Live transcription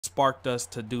sparked us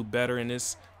to do better in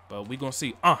this. But we gonna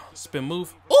see. Spin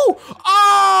move. Ooh!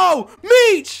 Oh!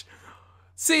 Meech!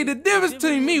 See, the difference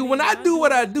between me, when I do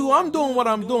what I do, I'm doing what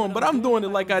I'm doing, but I'm doing it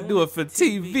like I do it for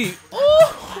TV.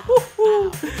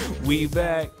 Ooh! We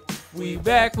back. We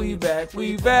back. We back.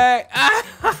 We back.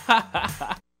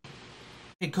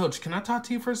 Hey, Coach, can I talk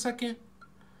to you for a second?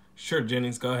 Sure,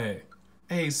 Jennings, go ahead.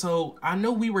 Hey, so I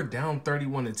know we were down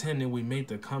 31-10 and we made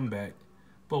the comeback,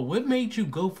 but what made you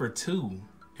go for 2?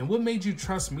 And what made you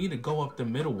trust me to go up the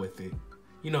middle with it?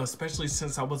 You know, especially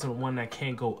since I wasn't one that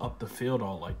can't go up the field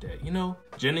all like that, you know?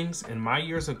 Jennings, in my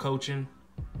years of coaching,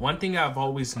 one thing I've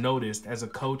always noticed as a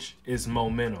coach is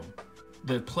momentum.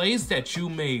 The plays that you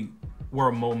made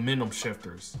were momentum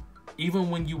shifters.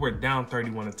 Even when you were down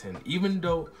 31-10, even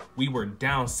though we were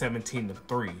down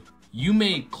 17-3, you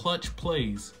made clutch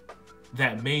plays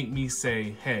that made me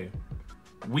say, hey,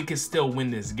 we can still win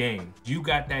this game. You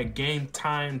got that game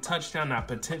time touchdown, that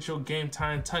potential game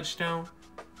time touchdown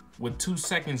with 2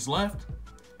 seconds left.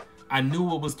 I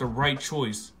knew it was the right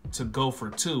choice to go for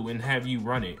 2 and have you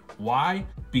run it. Why?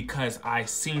 Because I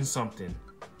seen something.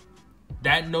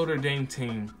 That Notre Dame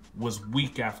team was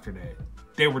weak after that.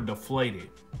 They were deflated.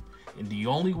 And the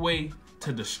only way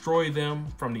to destroy them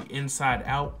from the inside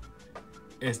out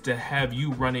is to have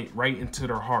you run it right into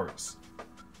their hearts.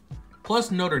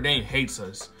 Plus, Notre Dame hates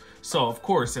us. So, of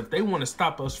course, if they want to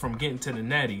stop us from getting to the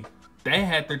natty, they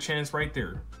had their chance right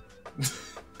there.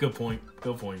 Good point.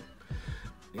 Good point.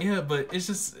 Yeah, but it's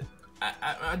just,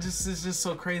 it's just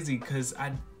so crazy because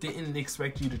I didn't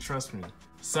expect you to trust me.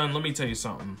 Son, let me tell you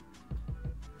something.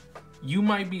 You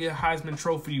might be a Heisman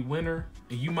Trophy winner,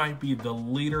 and you might be the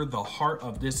leader, the heart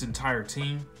of this entire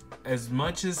team. As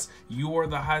much as you are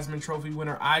the Heisman Trophy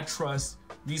winner, I trust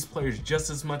these players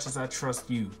just as much as I trust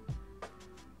you.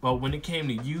 But when it came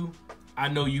to you, I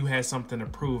know you had something to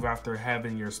prove after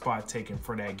having your spot taken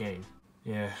for that game.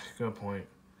 Yeah, good point.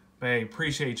 But hey,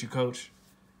 appreciate you, Coach.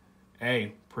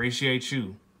 Hey, appreciate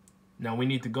you. Now we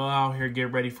need to go out here,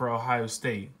 get ready for Ohio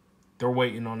State. They're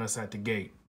waiting on us at the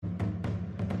gate.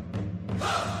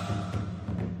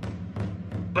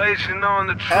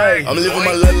 Hey, I'm living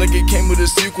my life like it came with a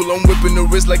sequel. I'm whipping the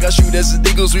wrist like I shoot as the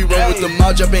Eagles. We run with the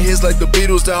mob, dropping hits like the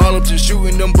Beatles. The Harlem to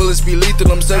shooting them bullets be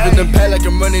lethal. I'm serving the pad like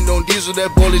I'm running on diesel.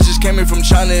 That bullet just came in from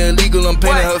China illegal. I'm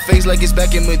painting her face like it's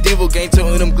back in medieval. Gang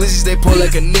telling them glizzies, they pull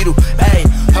like a needle. Hey,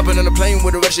 hopping on the plane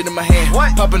with a ratchet in my hand.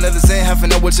 Popping another Zan, half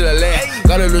an hour to the land.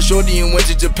 Got a little shorty and went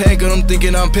to Japan. Cause I'm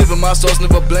thinking I'm pivoting, my sauce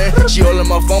never bland. She all on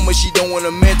my phone but she don't want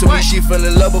a man. Told me she fell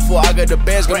in love before I got the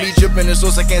bands. Gonna be dripping the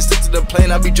sauce, I can't stick to the plane.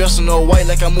 I be dressing all white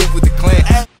like I move with the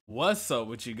clan. What's up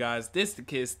with you guys? This the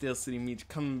kid Steel City Meech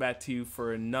coming back to you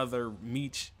for another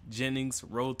Meech Jennings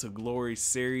Road to Glory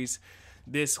series.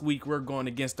 This week we're going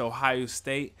against Ohio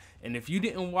State, and if you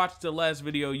didn't watch the last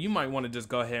video, you might want to just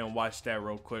go ahead and watch that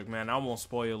real quick, man. I won't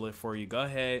spoil it for you. Go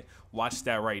ahead, watch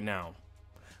that right now.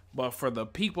 But for the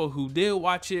people who did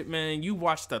watch it, man, you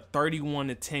watched a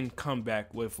 31-10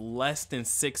 comeback with less than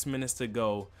 6 minutes to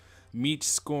go. Meech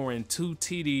scoring 2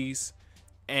 TDs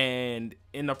and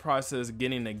in the process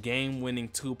getting a game-winning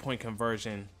 2-point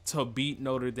conversion to beat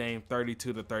Notre Dame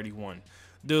 32-31.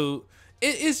 Dude,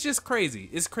 it's just crazy.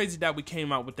 It's crazy that we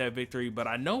came out with that victory, but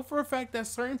I know for a fact that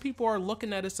certain people are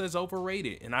looking at us as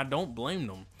overrated, and I don't blame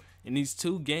them. In these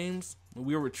 2 games,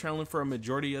 we were trailing for a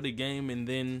majority of the game, and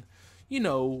then, you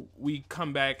know, we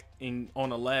come back on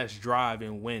the last drive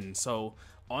and win. So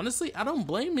honestly, I don't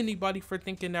blame anybody for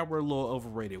thinking that we're a little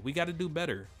overrated. We got to do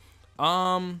better.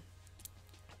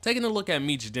 Taking a look at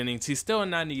Meech Jennings, he's still a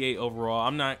 98 overall.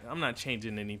 I'm not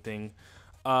changing anything.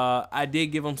 I did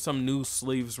give him some new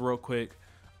sleeves real quick.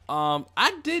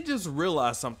 I did just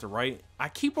realize something, right? I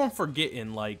keep on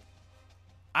forgetting, like,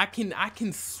 I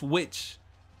can switch.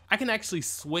 I can actually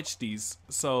switch these.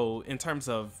 So in terms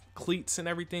of cleats and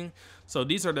everything. So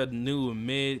these are the new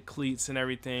mid cleats and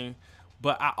everything.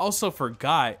 But I also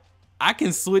forgot I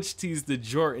can switch these to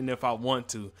Jordan if I want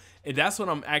to. And that's what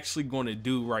I'm actually going to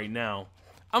do right now.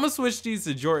 I'm going to switch these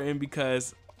to Jordan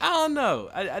because, I don't know.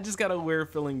 I just got a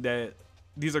weird feeling that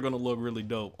these are going to look really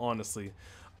dope, honestly.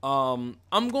 I'm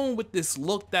going with this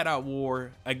look that I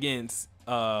wore against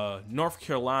North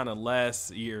Carolina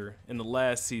last year in the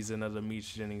last season of the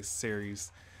Meech Jennings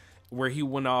series, where he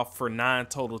went off for 9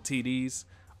 total TDs.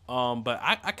 But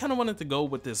I kind of wanted to go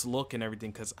with this look and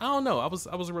everything because, I don't know, I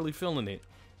was really feeling it.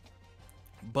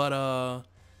 But,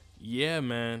 yeah,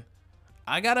 man.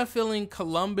 I got a feeling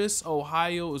Columbus,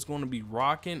 Ohio is going to be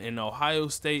rocking, and Ohio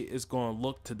State is going to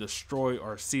look to destroy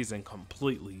our season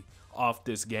completely off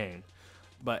this game.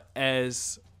 But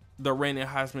as the reigning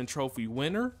Heisman Trophy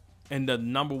winner and the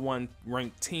 #1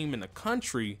 ranked team in the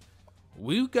country,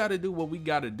 we got to do what we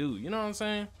got to do. You know what I'm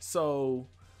saying? So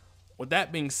with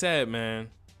that being said, man,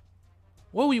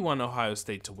 what we want Ohio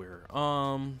State to wear?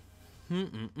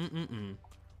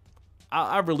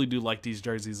 I really do like these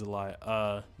jerseys a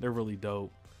lot. They're really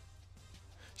dope.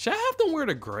 Should I have them wear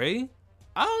the gray?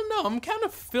 I don't know. I'm kind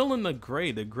of feeling the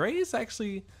gray. The gray is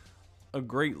actually a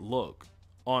great look,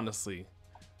 honestly.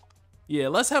 Yeah,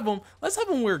 let's have them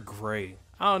wear gray.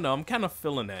 I don't know. I'm kind of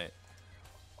feeling that.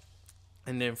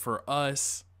 And then for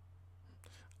us,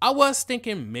 I was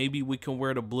thinking maybe we can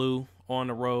wear the blue on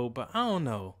the road, but I don't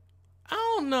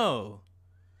know.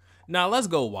 Now let's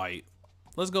go white.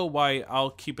 Let's go white.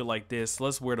 I'll keep it like this.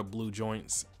 Let's wear the blue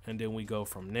joints, and then we go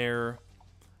from there.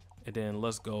 And then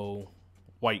let's go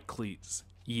white cleats.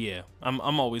 Yeah,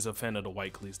 I'm always a fan of the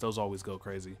white cleats. Those always go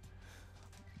crazy.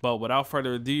 But without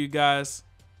further ado, you guys,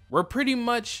 we're pretty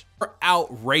much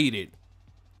outrated.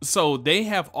 So they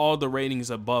have all the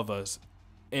ratings above us,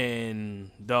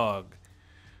 and dog,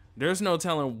 there's no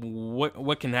telling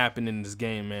what can happen in this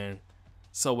game, man.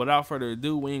 So without further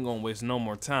ado, we ain't gonna waste no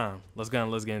more time. Let's get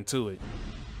into it.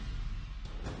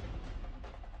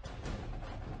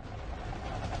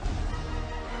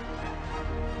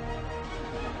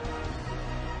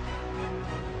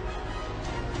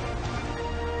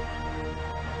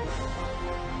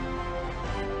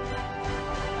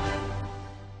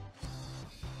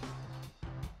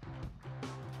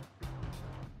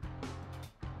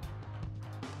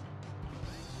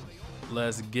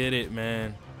 Let's get it,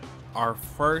 man. Our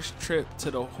first trip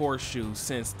to the horseshoe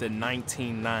since the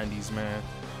 1990s, man.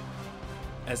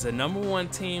 As a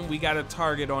 #1 team, we got a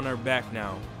target on our back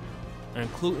now,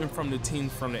 including from the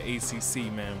teams from the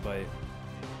ACC, man. But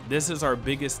this is our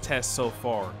biggest test so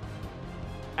far.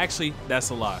 Actually, that's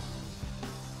a lie.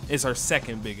 It's our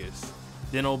second biggest.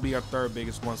 Then it'll be our third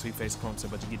biggest once we face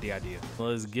Clemson, but you get the idea.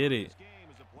 Let's get it.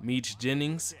 Meech,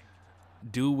 Jennings,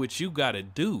 do what you gotta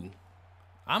do.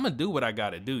 I'm gonna do what I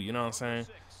gotta do, you know what I'm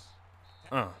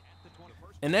saying?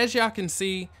 And as y'all can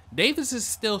see, Davis is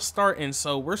still starting,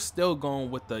 so we're still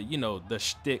going with the, you know, the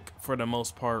shtick for the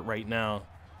most part right now.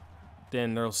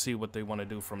 Then they'll see what they want to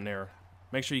do from there.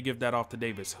 Make sure you give that off to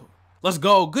Davis. Let's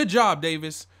go. Good job,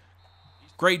 Davis.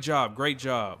 Great job. Great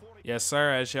job. Yes,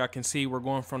 sir. As y'all can see, we're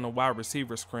going from the wide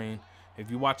receiver screen.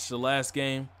 If you watched the last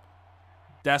game,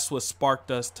 that's what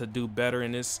sparked us to do better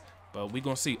in this. But we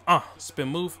gonna see. Spin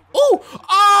move. Ooh!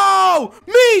 Oh!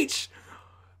 Meech!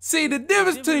 See, the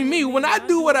difference between me, when I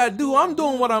do what I do, I'm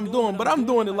doing what I'm doing, but I'm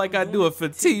doing it like I do it for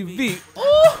TV.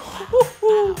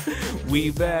 Ooh! We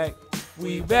back.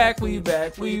 We back. We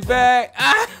back. We back.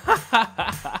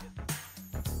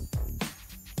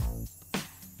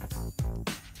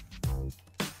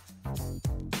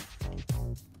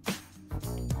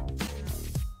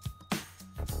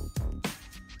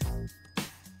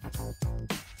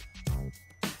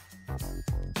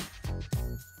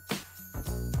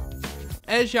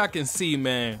 As y'all can see,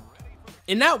 man,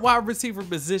 in that wide receiver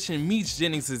position, Meech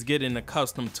Jennings is getting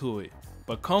accustomed to it.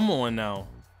 But come on now.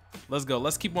 Let's go.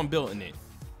 Let's keep on building it.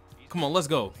 Come on, let's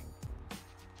go.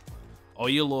 Oh,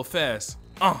 you're a little fast.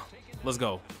 Let's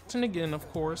go. And again, of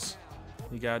course,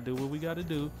 we gotta do what we gotta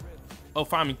do. Oh,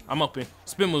 find me. I'm open.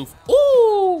 Spin move.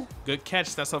 Ooh! Good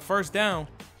catch. That's a first down.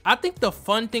 I think the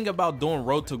fun thing about doing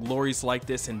Road to Glories like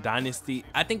this in Dynasty,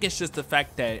 I think it's just the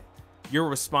fact that you're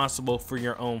responsible for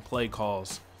your own play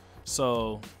calls.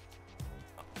 So,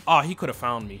 he could have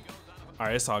found me. All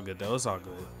right, it's all good though. It's all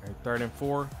good. All right, 3rd and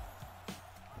 4.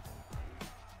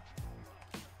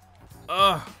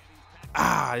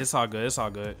 It's all good. It's all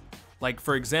good. Like,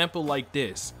 for example, like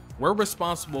this, we're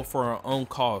responsible for our own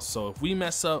calls. So if we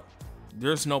mess up,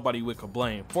 there's nobody we could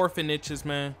blame. 4th and inches,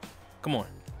 man. Come on.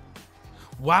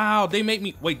 Wow, they made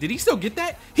me. Wait, did he still get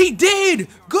that? He did.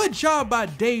 Good job by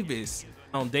Davis.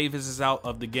 Davis is out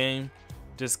of the game,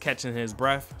 just catching his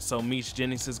breath. So Meech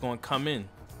Jennings is going to come in.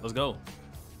 Let's go.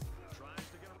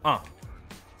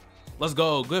 Let's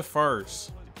go. Good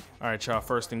first. All right, y'all.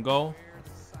 1st and goal.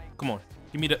 Come on.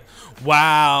 Give me the.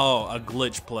 Wow, a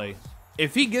glitch play.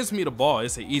 If he gives me the ball,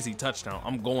 it's an easy touchdown.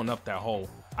 I'm going up that hole.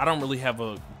 I don't really have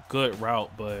a good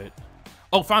route, but.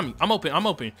 Oh, find me. I'm open. I'm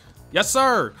open. Yes,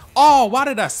 sir. Oh, why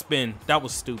did I spin? That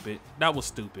was stupid. That was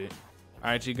stupid. All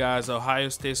right, you guys, Ohio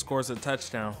State scores a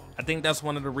touchdown. I think that's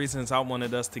one of the reasons I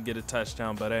wanted us to get a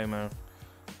touchdown, but hey, man,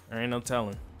 there ain't no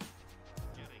telling.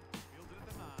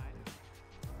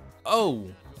 Oh,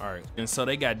 all right. And so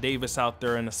they got Davis out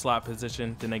there in the slot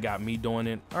position. Then they got me doing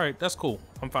it. All right, that's cool.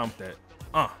 I'm fine with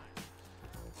that.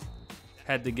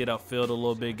 Had to get upfield a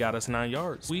little bit. Got us 9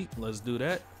 yards. Sweet, let's do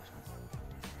that.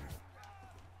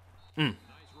 All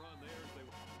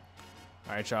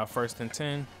right, y'all, 1st and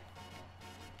 10.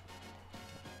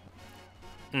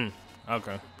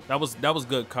 Okay. That was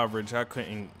good coverage. I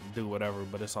couldn't do whatever,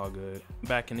 but it's all good.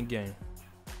 Back in the game.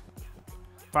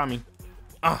 Find me.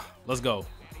 Let's go.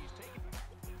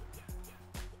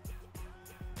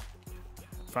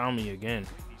 Found me again.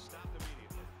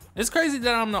 It's crazy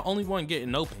that I'm the only one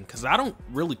getting open because I don't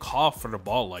really call for the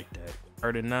ball like that.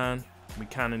 39. We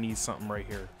kind of need something right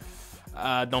here.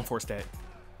 Don't force that.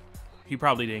 He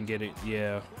probably didn't get it.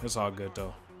 Yeah, it's all good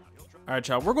though. All right,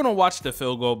 y'all. We're going to watch the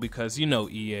field goal because you know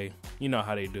EA. You know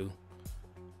how they do.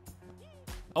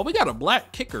 Oh, we got a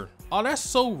black kicker. Oh, that's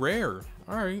so rare.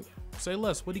 All right. Say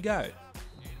less. What do you got?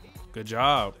 Good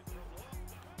job.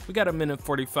 We got a minute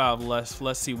 45 left.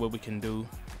 Let's see what we can do.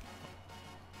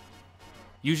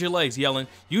 Use your legs, Yellen.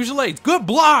 Use your legs. Good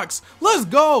blocks. Let's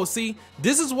go. See,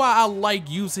 this is why I like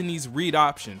using these read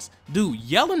options. Dude,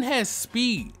 Yellen has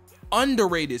speed.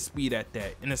 Underrated speed at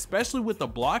that. And especially with the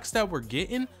blocks that we're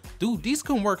getting, dude, these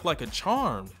can work like a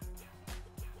charm.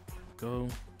 Go.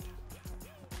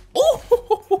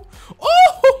 Oh,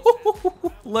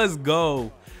 oh, let's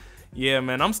go. Yeah,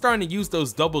 man, I'm starting to use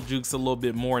those double jukes a little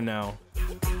bit more now.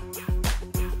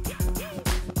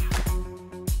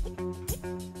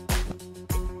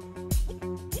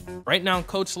 Right now,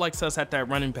 coach likes us at that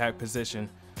running back position,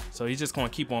 so he's just going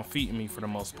to keep on feeding me for the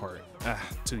most part.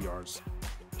 2 yards.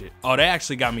 Oh, they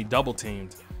actually got me double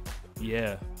teamed.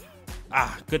 Yeah.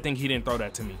 Good thing he didn't throw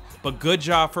that to me. But good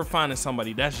job for finding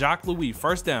somebody. That's Jacques Louis.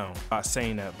 First down. Not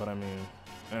saying that, but I mean,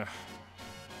 all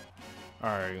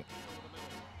right.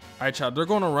 All right, y'all. They're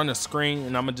going to run a screen,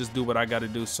 and I'm going to just do what I got to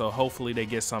do. So hopefully they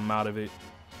get something out of it.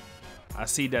 I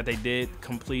see that they did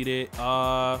complete it.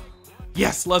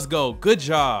 Yes, let's go. Good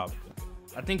job.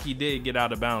 I think he did get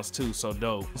out of bounds too, so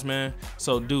dope, man.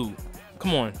 So, dude,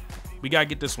 come on. We got to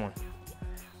get this one.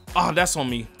 Oh, that's on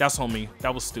me. That's on me.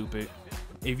 That was stupid.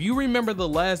 If you remember the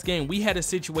last game, we had a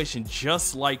situation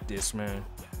just like this, man.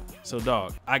 So,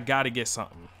 dog, I got to get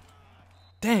something.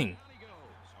 Dang.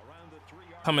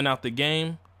 Coming out the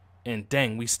game, and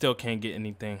dang, we still can't get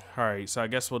anything. All right, so I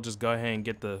guess we'll just go ahead and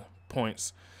get the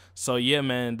points. So, yeah,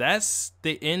 man, that's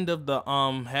the end of the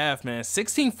half, man.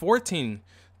 16-14.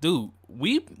 Dude,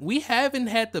 we haven't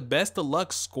had the best of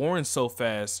luck scoring so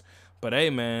fast. But,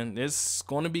 hey, man, it's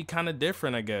going to be kind of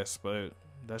different, I guess. But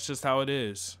that's just how it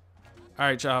is. All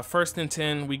right, y'all. 1st and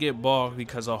 10, we get ball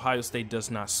because Ohio State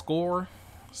does not score.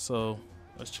 So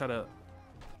let's try to.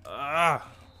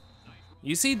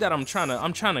 You see that I'm trying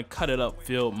to cut it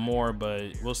upfield more,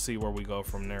 but we'll see where we go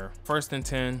from there. 1st and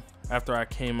 10. After I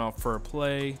came out for a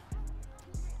play.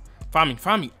 Find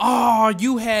me. Oh,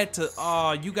 you had to.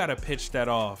 Oh, you got to pitch that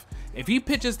off. If he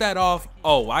pitches that off,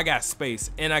 oh, I got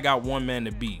space and I got one man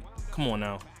to beat. Come on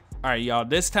now. All right, y'all.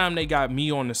 This time they got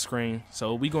me on the screen.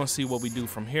 So we going to see what we do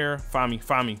from here. Find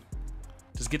me.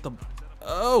 Just get the.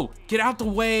 Oh, get out the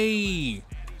way.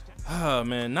 Oh,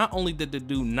 man. Not only did the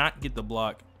dude not get the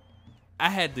block, I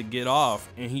had to get off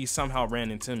and he somehow ran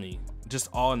into me. Just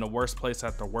all in the worst place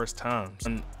at the worst times.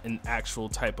 An actual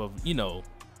type of, you know,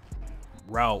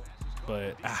 route.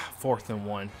 But 4th and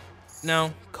 1.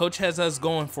 Now, coach has us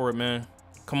going for it, man.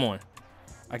 Come on.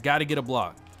 I got to get a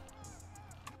block.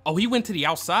 Oh, he went to the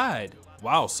outside.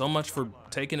 Wow, so much for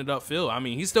taking it upfield. I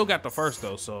mean, he still got the first,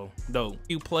 though, so dope.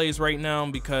 He plays right now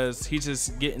because he's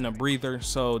just getting a breather.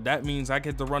 So that means I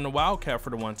get to run the Wildcat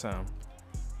for the one time.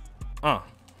 All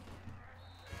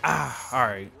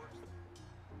right.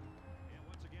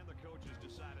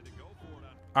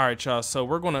 All right, y'all. So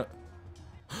we're going to.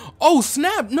 Oh,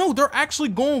 snap. No, they're actually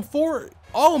going for it.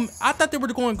 Oh, I thought they were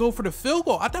going to go for the field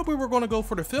goal. I thought we were going to go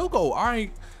for the field goal. All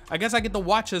right. I guess I get to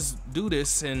watch us do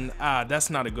this, and that's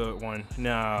not a good one.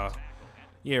 Nah.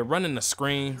 Yeah, running the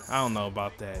screen. I don't know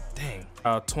about that. Dang.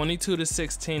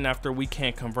 22-16 after we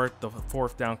can't convert the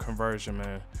 4th down conversion,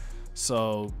 man.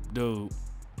 So, dude,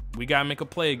 we got to make a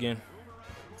play again.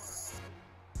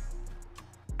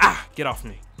 Get off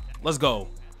me. Let's go.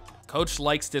 Coach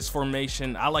likes this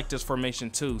formation. I like this formation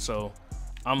too, so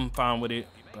I'm fine with it.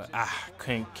 But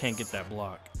can't get that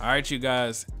block. All right, you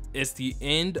guys. It's the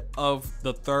end of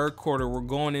the 3rd quarter. We're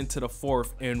going into the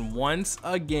 4th, and once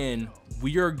again,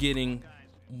 we are getting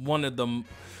one of them.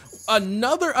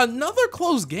 Another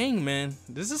close game, man.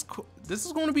 This is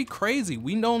going to be crazy.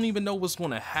 We don't even know what's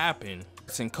going to happen.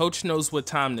 And coach knows what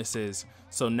time this is,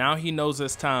 so now he knows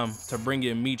it's time to bring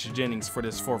in Meech Jennings for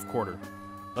this 4th quarter.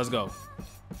 Let's go.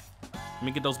 Let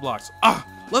me get those blocks.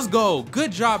 Let's go.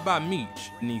 Good job by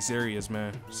Meech in these areas,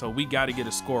 man. So we got to get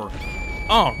a score.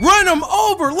 Run him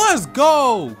over. Let's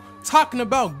go. Talking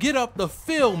about get up the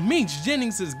field. Meech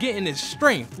Jennings is getting his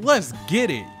strength. Let's get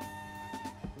it.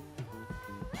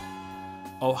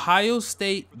 Ohio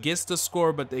State gets the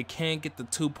score, but they can't get the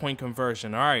 2-point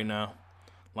conversion. All right, now.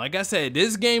 Like I said,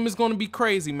 this game is going to be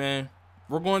crazy, man.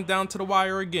 We're going down to the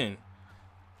wire again.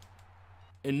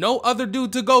 And no other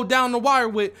dude to go down the wire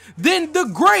with than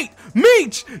the great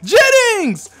Meech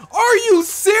Jennings! Are you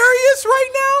serious right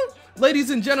now? Ladies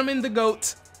and gentlemen, the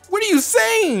GOAT. What are you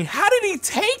saying? How did he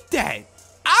take that?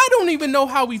 I don't even know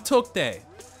how he took that.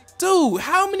 Dude,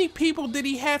 how many people did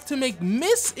he have to make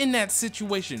miss in that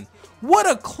situation? What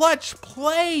a clutch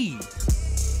play.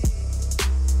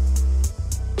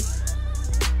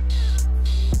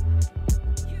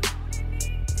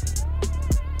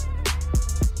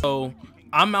 So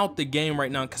I'm out the game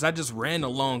right now because I just ran a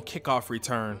long kickoff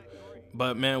return.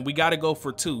 But man, we got to go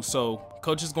for 2. So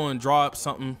coach is going to draw up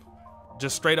something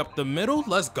just straight up the middle.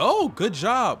 Let's go. Good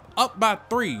job. Up by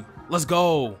 3. Let's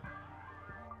go.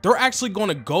 They're actually going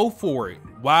to go for it.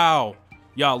 Wow.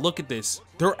 Y'all, look at this.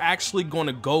 They're actually going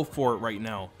to go for it right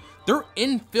now. They're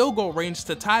in field goal range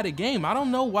to tie the game. I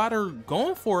don't know why they're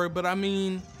going for it, but I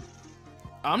mean,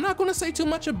 I'm not going to say too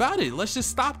much about it. Let's just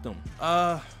stop them.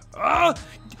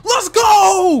 Let's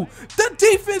go! The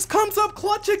defense comes up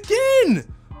clutch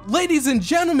again! Ladies and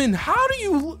gentlemen, how do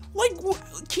you, like,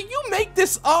 can you make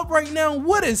this up right now?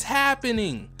 What is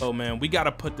happening? Oh man, we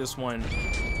gotta put this one.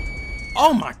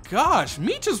 Oh my gosh,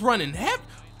 Meech is running heavy.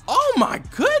 Oh my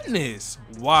goodness.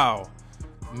 Wow.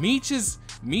 Meech is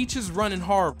running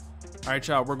hard. All right,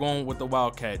 y'all, we're going with the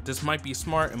Wildcat. This might be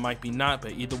smart, it might be not,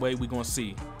 but either way, we're gonna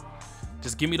see.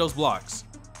 Just give me those blocks.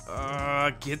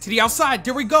 Get to the outside.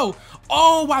 There we go.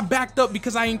 Oh, I backed up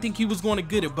because I didn't think he was going to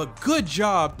get it, but good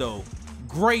job though.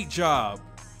 Great job.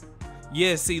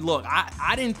 Yeah, see, look,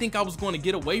 I didn't think I was going to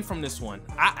get away from this one.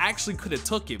 I actually could have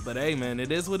took it, but hey, man,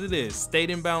 it is what it is. Stayed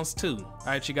in bounds too. All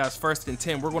right, you guys, 1st and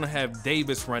 10. We're going to have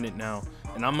Davis run it now,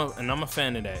 and I'm a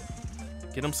fan of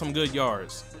that. Get him some good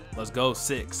yards. Let's go,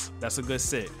 6. That's a good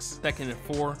 6. 2nd and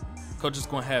 4. Coach is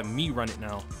going to have me run it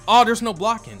now. Oh, there's no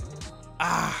blocking.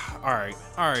 All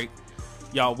right.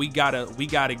 Y'all, we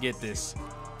gotta get this.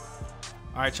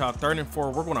 All right, y'all, 3rd and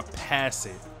 4, we're gonna pass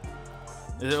it.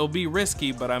 It'll be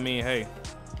risky, but I mean, hey.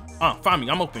 Find me,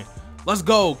 I'm open. Let's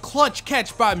go, clutch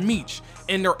catch by Meech,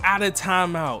 and they're out of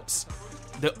timeouts.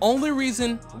 The only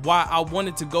reason why I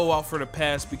wanted to go out for the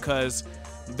pass because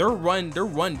their run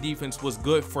defense was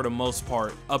good for the most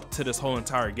part up to this whole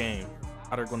entire game.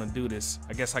 How they're gonna do this?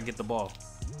 I guess I get the ball.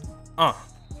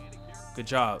 Good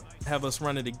job. Have us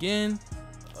run it again.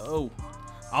 Oh,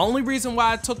 the only reason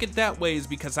why I took it that way is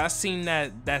because I seen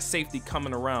that safety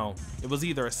coming around. It was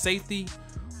either a safety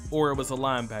or it was a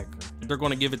linebacker. They're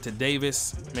going to give it to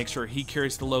Davis. Make sure he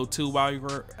carries the load too while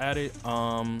you're at it.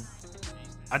 I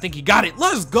think he got it.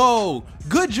 Let's go.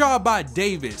 Good job by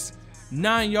Davis.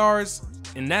 9 yards,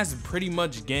 and that's pretty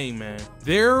much game, man.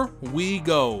 There we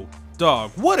go.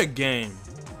 Dog, what a game.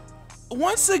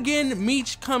 Once again,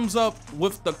 Meech comes up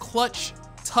with the clutch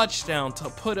touchdown to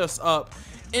put us up.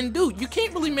 And dude, you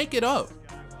can't really make it up.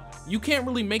 You can't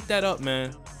really make that up,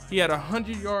 man. He had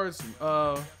 100 yards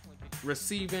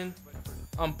receiving.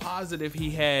 I'm positive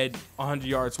he had 100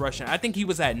 yards rushing. I think he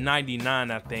was at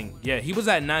 99, I think. Yeah, he was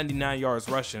at 99 yards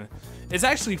rushing. It's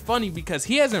actually funny because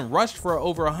he hasn't rushed for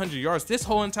over 100 yards this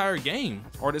whole entire game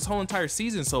or this whole entire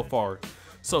season so far.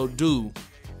 So, dude,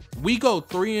 we go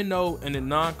 3-0 in the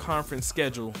non-conference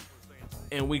schedule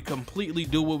and we completely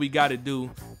do what we got to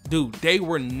do. Dude, they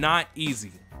were not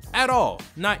easy at all.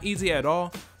 Not easy at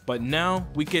all. But now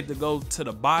we get to go to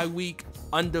the bye week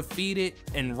undefeated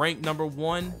and ranked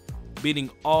 #1,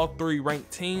 beating all 3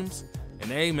 ranked teams.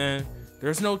 And hey, man,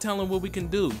 there's no telling what we can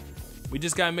do. We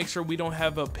just got to make sure we don't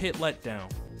have a pit letdown.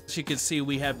 As you can see,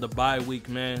 we have the bye week,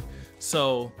 man.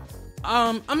 So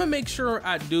I'm going to make sure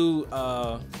I do,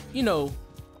 you know,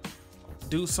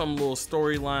 do some little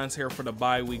storylines here for the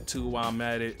bye week too while I'm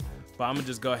at it. But I'm gonna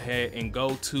just go ahead and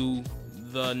go to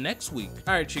the next week.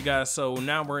 All right, you guys, so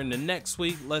now we're in the next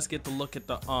week. Let's get to look at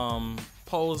the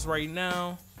polls right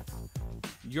now.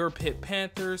 Your Pitt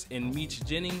Panthers and Meech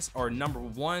Jennings are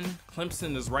 #1.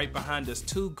 Clemson is right behind us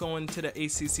too, going to the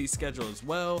ACC schedule as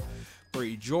well.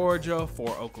 3 Georgia,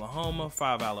 4 Oklahoma,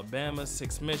 5 Alabama,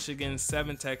 6 Michigan,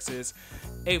 7 Texas,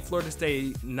 8 Florida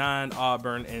State, 9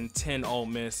 Auburn, and 10 Ole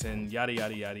Miss, and yada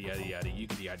yada yada yada yada. You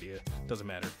get the idea. Doesn't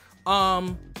matter.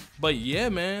 But yeah,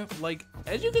 man, like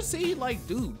as you can see, like,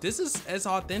 dude, this is as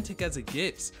authentic as it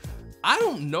gets. I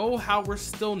don't know how we're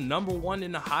still #1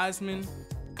 in the Heisman,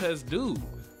 because dude,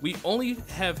 we only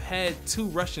have had 2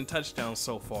 rushing touchdowns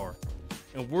so far,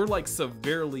 and we're like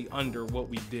severely under what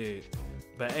we did.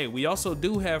 But hey, we also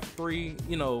do have 3,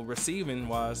 you know, receiving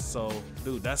wise, so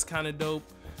dude, that's kind of dope.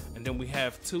 And then we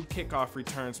have 2 kickoff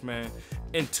returns, man,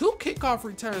 and 2 kickoff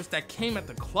returns that came at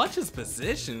the clutchest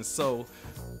position. So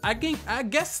I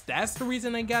guess that's the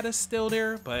reason they got us still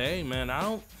there. But hey, man, I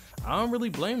don't really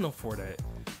blame them for that.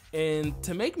 And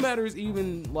to make matters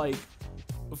even like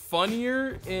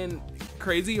funnier and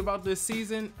crazy about this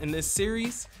season and this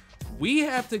series, we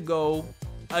have to go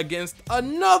against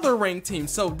another ranked team.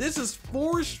 So this is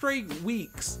 4 straight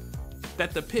weeks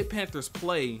that the Pit Panthers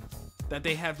play that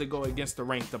they have to go against a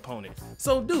ranked opponent.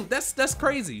 So dude, that's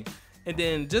crazy. And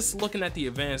then just looking at the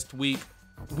advanced week,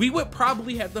 we would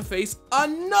probably have to face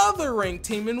another ranked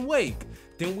team in Wake.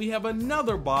 Then we have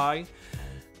another bye.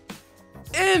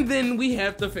 And then we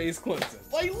have to face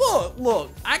Clemson. Like,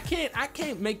 look, I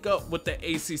can't make up what the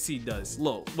ACC does.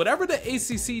 Look, whatever the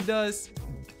ACC does,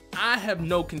 I have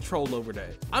no control over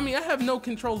that. I mean, I have no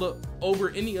control over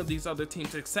any of these other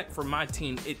teams except for my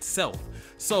team itself.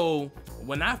 So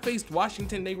when I faced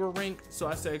Washington, they were ranked, so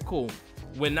I said, cool.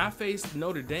 When I faced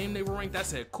Notre Dame, they were ranked, I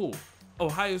said, cool.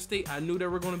 Ohio State, I knew they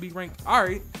were going to be ranked. All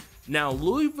right. Now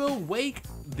Louisville, Wake,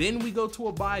 then we go to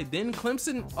a bye, then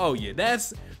Clemson. Oh yeah,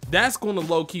 that's going to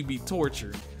low-key be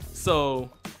torture.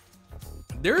 So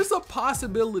there's a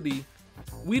possibility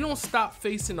we don't stop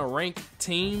facing a ranked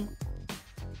team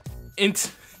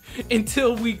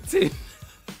until week 10.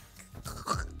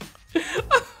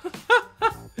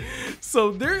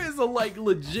 So there is a like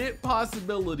legit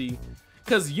possibility,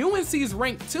 because UNC is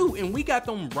ranked 2 and we got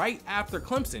them right after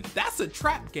Clemson. That's a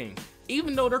trap game.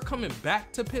 Even though they're coming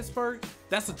back to Pittsburgh,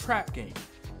 that's a trap game.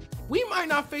 We might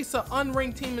not face an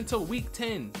unranked team until week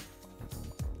 10.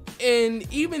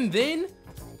 And even then,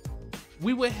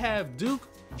 we would have Duke,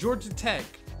 Georgia Tech.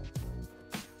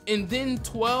 And then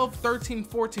 12, 13,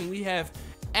 14, we have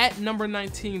at number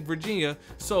 19, Virginia.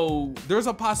 So there's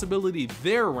a possibility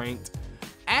they're ranked.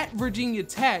 At Virginia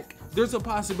Tech, there's a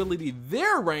possibility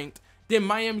they're ranked. Then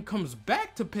Miami comes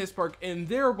back to Pittsburgh and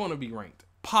they're going to be ranked.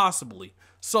 Possibly.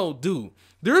 So, dude,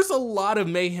 there's a lot of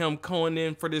mayhem going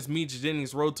in for this Meech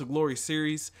Jennings Road to Glory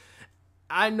series.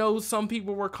 I know some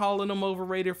people were calling them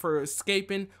overrated for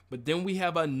escaping, but then we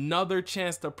have another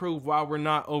chance to prove why we're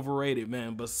not overrated,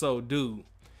 man. But so, dude.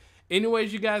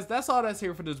 Anyways, you guys, that's all that's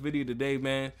here for this video today,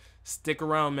 man. Stick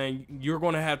around, man. You're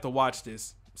going to have to watch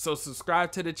this. So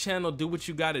subscribe to the channel. Do what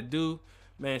you got to do.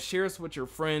 Man, share us with your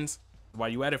friends. While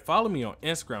you at it, follow me on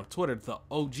Instagram, Twitter, the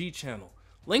OG channel.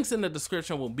 Links in the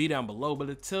description will be down below. But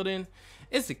until then,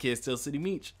 it's the kid, Steel City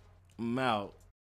Meech. I'm out.